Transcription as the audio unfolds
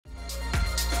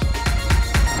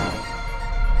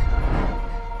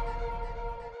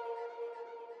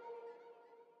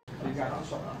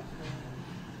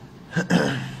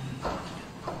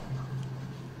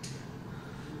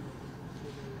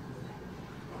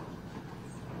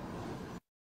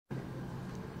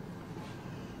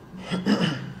Start.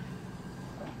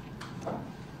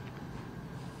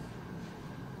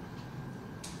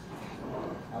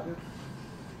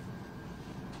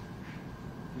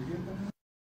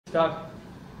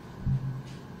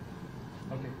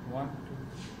 Okay, 1, 2.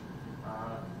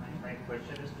 My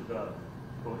question is to the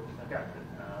coach, captain.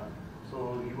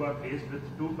 So you are faced with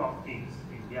two top teams,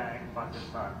 India and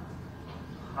Pakistan.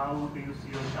 How do you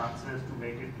see your chances to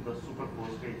make it to the Super 4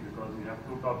 stage? Because you have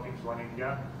two top teams, one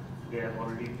India, they have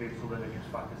already played so well against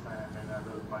Pakistan, and then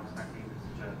another Pakistan team is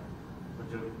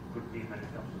such a good team when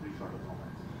it comes to these shorter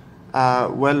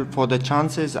formats. Well, for the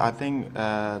chances, I think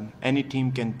any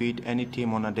team can beat any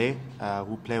team on a day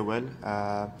who play well.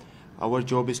 Our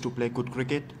job is to play good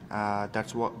cricket.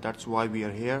 That's why we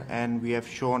are here, and we have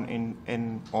shown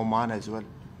in Oman as well.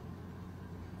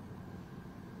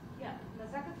 Yeah,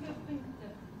 Nizakat, you've been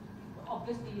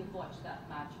obviously you've watched that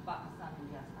match,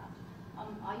 Pakistan-India's match.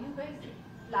 Are you guys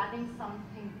planning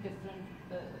something different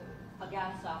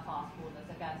against our fast bowlers,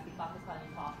 against the Pakistani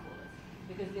fast bowlers?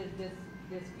 Because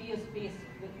there's fierce pace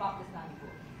with Pakistani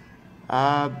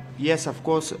bowlers. Yes, of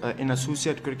course. In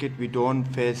associate cricket, we don't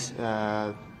face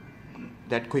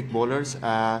that quick bowlers,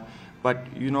 but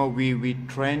you know we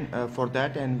train for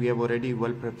that, and we are already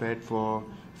well prepared for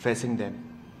facing them.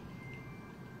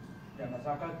 Yeah,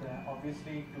 Nizakat,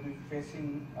 obviously to be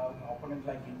facing an opponent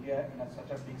like India in such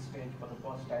a big stage for the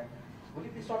first time, would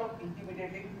it be sort of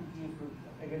intimidating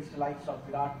against the likes of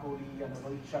Virat Kohli and the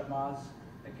Rohit Sharmas,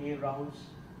 the KL Rahuls?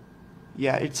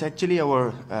 Yeah, it's actually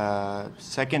our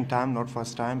second time, not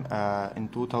first time. In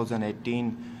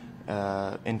 2018,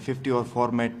 in 50-over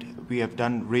format, we have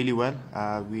done really well.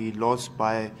 We lost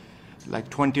by like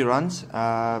 20 runs,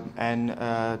 and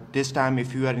this time,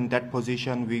 if you are in that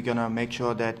position, we're gonna make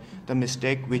sure that the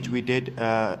mistake which we did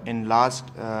in last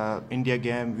India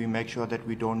game, we make sure that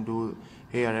we don't do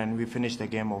here, and we finish the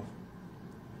game off.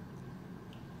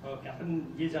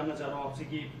 Captain ये जानना चाह रहा हूँ आपसे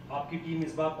कि आपकी team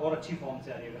इस बार और अच्छी फॉर्म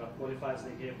से आ रही है। अगर आप क्वालिफायर्स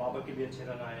देखें, बाबर के भी अच्छे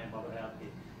रन आए हैं, बाबर है आपके,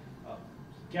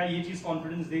 क्या ये चीज़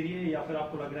कॉन्फिडेंस दे रही है, या फिर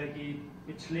आपको लग रहा है कि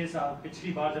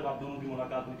पिछली बार जब आप दोनों की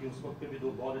मुलाकात हुई थी उस वक्त पे भी दो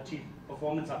बहुत अच्छी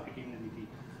परफॉर्मेंस आपकी टीम ने दी थी,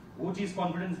 वो चीज़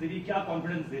कॉन्फिडेंस दे रही है? क्या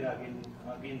कॉन्फिडेंस दे रहा है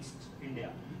अगेंस्ट इंडिया?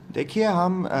 देखिए,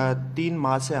 हम 3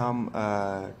 माह से हम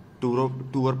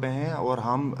टूर पे हैं और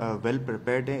हम वेल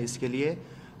प्रिपेयर्ड हैं इसके लिए।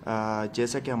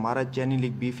 जैसा कि हमारा चेन्नई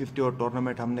लीग B50 और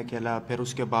टूर्नामेंट हमने खेला, फिर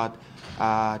उसके बाद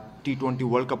T20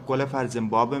 world cup qualifier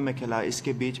Zimbabwe में खेला,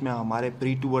 इसके बीच में हमारे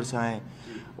प्री टूर्स आए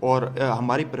और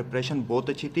हमारी प्रिपरेशन बहुत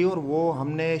अच्छी थी और वो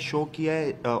हमने शो किया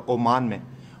है ओमान में।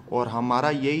 और हमारा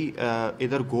यही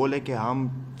इधर गोल है कि हम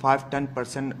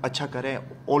 5-10% अच्छा करें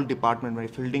ऑल डिपार्टमेंट में,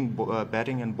 फील्डिंग,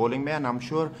 बैटिंग एंड बॉलिंग में, एंड आई एम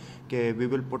श्योर कि we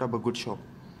will put up a good show.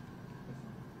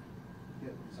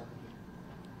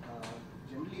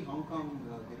 Generally, Hong Kong,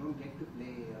 they don't get to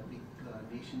play big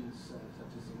nations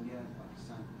such as India and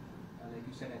Pakistan. Like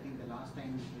you said, I think the last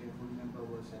time we played a full member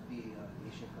was at the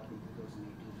Asia Cup in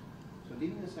 2018. So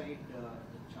leaving aside the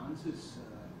chances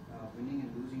winning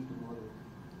and losing tomorrow,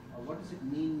 what does it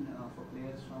mean for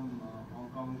players from Hong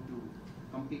Kong to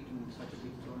compete in such a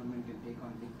big tournament and take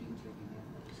on big teams like India and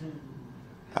Pakistan?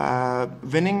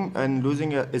 Winning and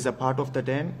losing is a part of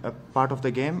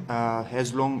the game.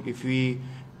 As long if we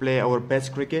play our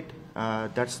best cricket,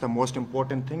 that's the most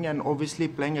important thing. And obviously,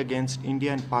 playing against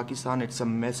India and Pakistan, it's a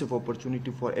massive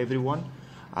opportunity for everyone.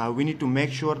 We need to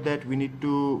make sure that we need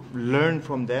to learn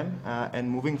from them, and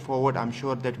moving forward, I'm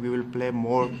sure that we will play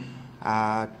more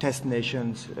test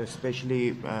nations, especially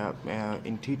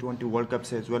in T20 World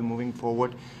Cups as well moving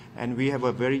forward. And we have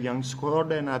a very young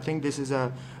squad, and I think this is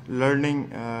a learning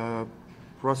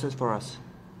process for us.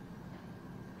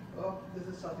 This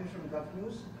is Satish from Gulf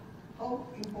News. How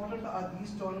important are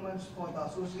these tournaments for the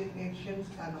associate nations,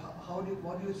 and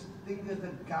what do you think is the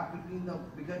gap between the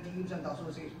bigger teams and the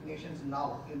associate nations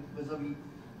now vis-a-vis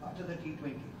after the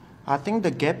T20? I think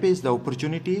the gap is the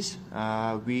opportunities.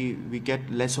 We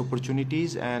get less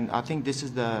opportunities, and I think this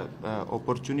is the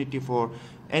opportunity for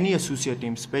any associate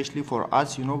team, especially for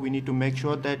us. You know, we need to make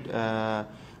sure that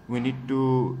we need to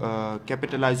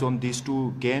capitalize on these two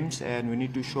games, and we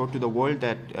need to show to the world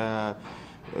that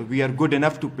we are good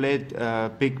enough to play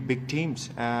big teams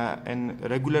on a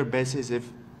regular basis. If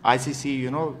ICC,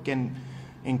 you know, can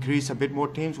increase a bit more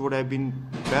teams, would have been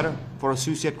better for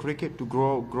associate cricket to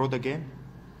grow the game.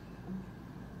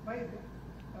 भाई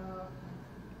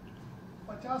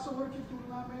 50 over की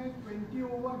तुलना में 20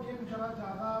 over game जरा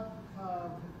ज़्यादा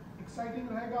exciting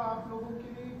रहेगा आप लोगों के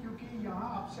लिए, क्योंकि यहाँ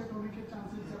अपसेट होने के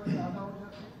चांसेस जरा ज़्यादा हो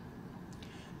जाते हैं।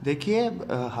 देखिए,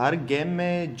 हर गेम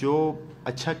में जो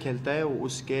अच्छा खेलता है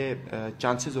उसके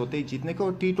चांसेस होते हैं जीतने के।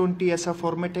 और T20 ऐसा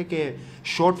फॉर्मेट है कि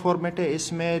शॉर्ट फॉर्मेट है,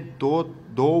 इसमें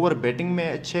दो ओवर बैटिंग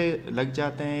में अच्छे लग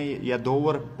जाते हैं या 2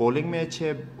 ओवर बॉलिंग में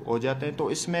अच्छे हो जाते हैं, तो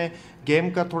इसमें गेम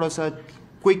का थोड़ा सा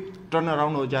क्विक टर्न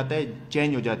अराउंड हो जाता है,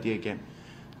 चेंज हो जाती है गेम।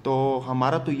 तो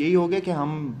हमारा तो यही हो गया कि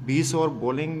हम 20 ओवर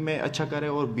बॉलिंग में अच्छा करें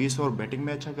और 20 ओवर बैटिंग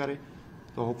में अच्छा करें,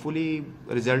 तो होपफुली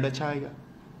रिजल्ट अच्छा आएगा।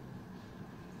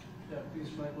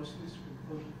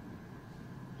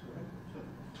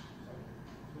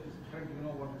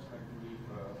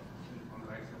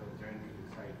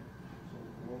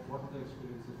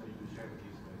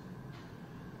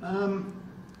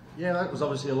 Yeah, that was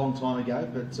obviously a long time ago,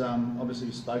 but obviously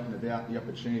we've spoken about the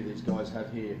opportunity these guys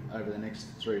have here over the next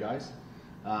 3 days.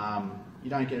 You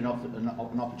don't get an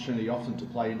opportunity often to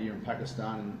play India and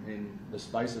Pakistan in the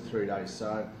space of 3 days,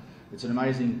 so it's an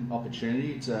amazing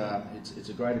opportunity. It's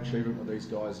a great achievement what these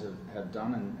guys have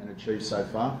done and achieved so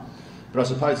far. But I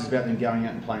suppose it's about them going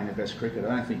out and playing their best cricket.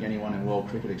 I don't think anyone in world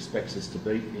cricket expects us to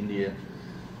beat India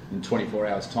in 24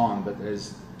 hours' time, but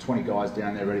there's 20 guys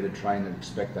down there ready to train that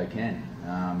expect they can.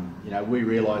 We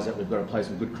realise that we've got to play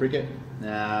some good cricket.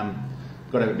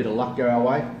 Got to have a bit of luck go our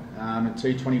way. A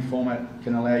T20 format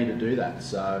can allow you to do that.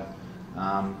 So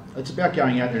it's about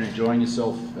going out there and enjoying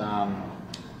yourself,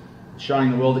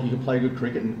 showing the world that you can play good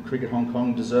cricket, and Cricket Hong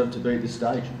Kong deserve to be at this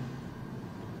stage.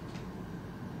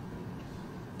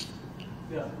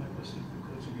 Yeah, my question to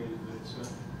Coach again is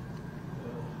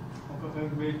Hong Kong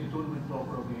have made the tournament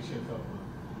proper of the Asia Cup.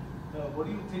 What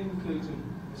do you think is a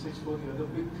message for the other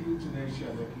big teams in Asia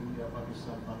like India,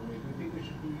 Pakistan, Bangladesh? Do you think there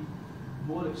should be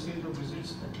more exchange of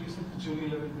visits, at least at the junior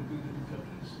level between the two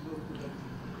countries?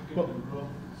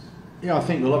 Yeah, I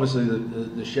think, well, obviously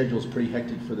the schedule's pretty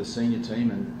hectic for the senior team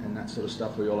and that sort of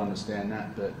stuff, we all understand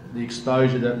that, but the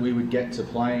exposure that we would get to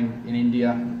playing in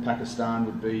India, Pakistan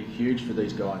would be huge for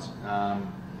these guys,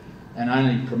 and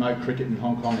only promote cricket in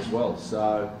Hong Kong as well.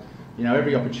 So,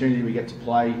 every opportunity we get to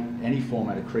play any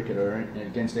format of cricket or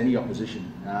against any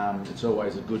opposition, it's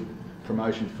always a good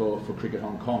promotion for Cricket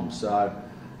Hong Kong. So,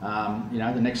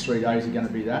 the next 3 days are going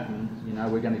to be that, and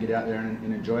we're going to get out there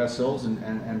and enjoy ourselves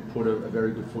and put a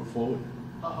very good foot forward.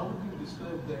 How would you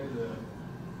describe their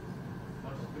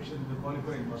participation in the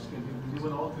qualifying basket?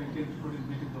 Even all 3 teams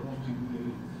beating the home team.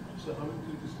 So how would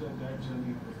you describe that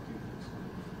journey for the teams?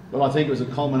 Well, I think it was a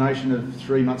culmination of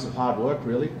 3 months of hard work,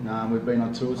 really. We've been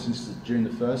on tour since June the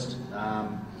 1st.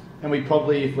 And we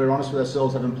probably, if we're honest with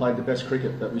ourselves, haven't played the best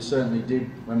cricket, but we certainly did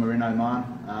when we were in Oman,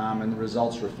 and the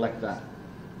results reflect that.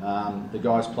 The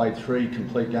guys played 3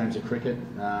 complete games of cricket.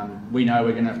 We know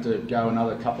we're going to have to go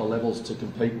another couple of levels to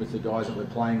compete with the guys that we're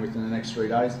playing with in the next 3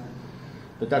 days.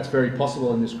 But that's very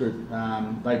possible in this group.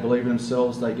 They believe in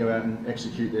themselves, they go out and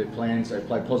execute their plans, they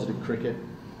play positive cricket.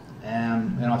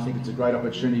 And I think it's a great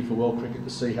opportunity for world cricket to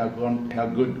see how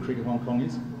good Cricket Hong Kong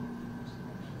is.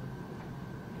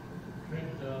 Trent,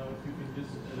 if you could just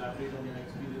elaborate on your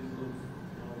experience of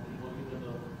working with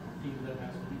a team that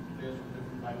has players from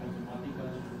different backgrounds and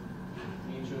multicultural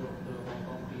nature of the Hong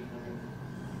Kong team.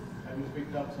 Have you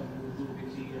picked up some Urdu,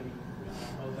 Hindi, and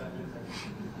how's that been?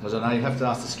 I don't know, you have to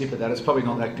ask the skipper that. It's probably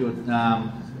not that good.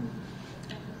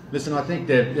 Listen, I think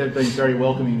they've been very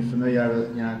welcoming for me over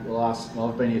the last. Well,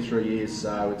 I've been here 3 years,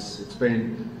 so it's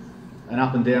been an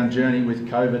up and down journey with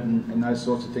COVID and those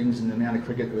sorts of things, and the amount of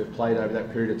cricket that we've played over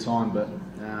that period of time. But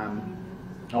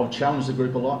I've challenged the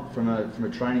group a lot from a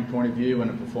training point of view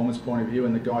and a performance point of view,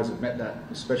 and the guys have met that,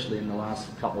 especially in the last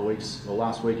couple of weeks or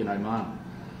last week in Oman.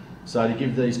 So to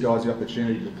give these guys the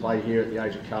opportunity to play here at the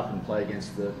Asia Cup and play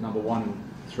against the #1 and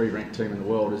 3 ranked team in the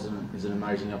world is an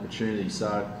amazing opportunity.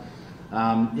 So.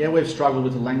 We've struggled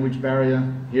with the language barrier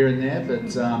here and there, but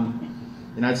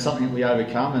it's something that we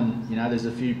overcome, and there's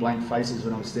a few blank faces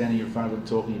when I'm standing in front of them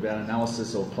talking about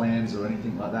analysis or plans or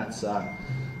anything like that. So,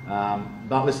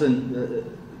 but listen,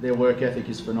 their work ethic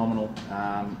is phenomenal,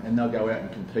 and they'll go out and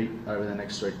compete over the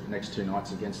next 2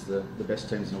 nights against the best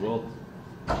teams in the world.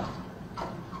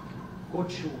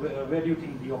 Coach, where do you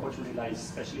think the opportunity lies,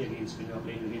 especially against when you are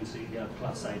playing against India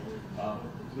class side?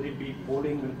 Will it be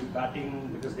bowling, will it be batting,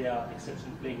 because they are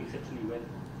playing exceptionally well?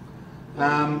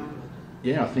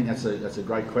 I think that's a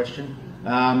great question.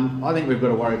 I think we've got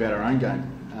to worry about our own game.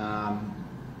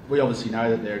 We obviously know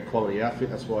that they're a quality outfit,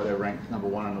 that's why they're ranked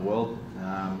 #1 in the world.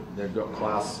 They've got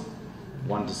class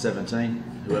 1 to 17,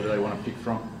 whoever they want to pick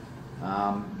from.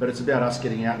 But it's about us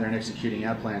getting out there and executing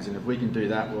our plans, and if we can do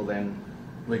that, well then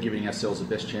we're giving ourselves the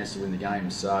best chance to win the game.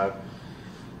 So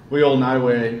we all know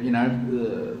where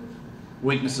the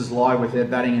weaknesses lie with their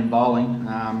batting and bowling.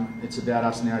 It's about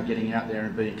us now getting out there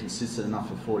and being consistent enough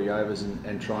for 40 overs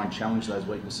and try and challenge those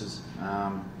weaknesses.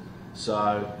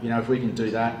 So, you know, if we can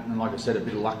do that, and like I said, a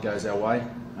bit of luck goes our way,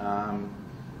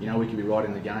 you know, we could be right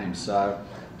in the game. So,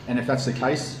 and if that's the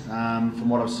case, from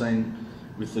what I've seen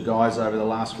with the guys over the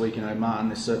last week in Oman,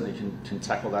 they certainly can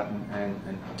tackle that and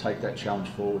take that challenge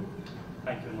forward.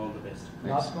 Thank you and all the best.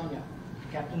 Last one, yeah.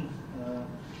 Captain,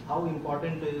 how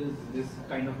important is this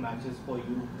kind of matches for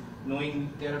you,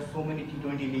 knowing there are so many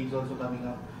T20 leagues also coming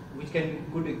up, which can be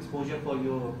good exposure for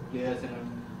your players, and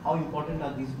how important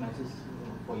are these matches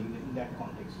for you in that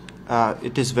context?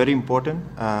 It is very important.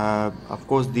 Of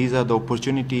course, these are the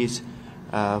opportunities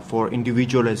for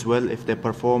individual as well. If they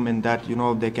perform in that, you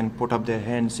know, they can put up their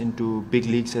hands into big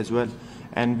leagues as well.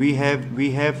 And we have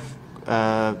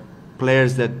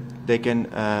players that they can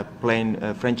play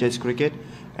in franchise cricket,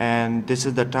 and this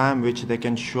is the time which they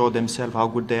can show themselves how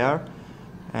good they are,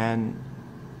 and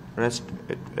rest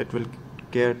it will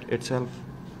care itself.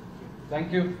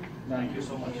 Thank you. Thank you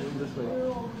so much. This way.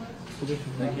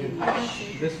 Thank you.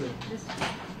 This way.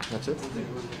 That's it.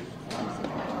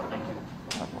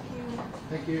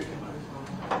 Thank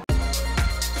you.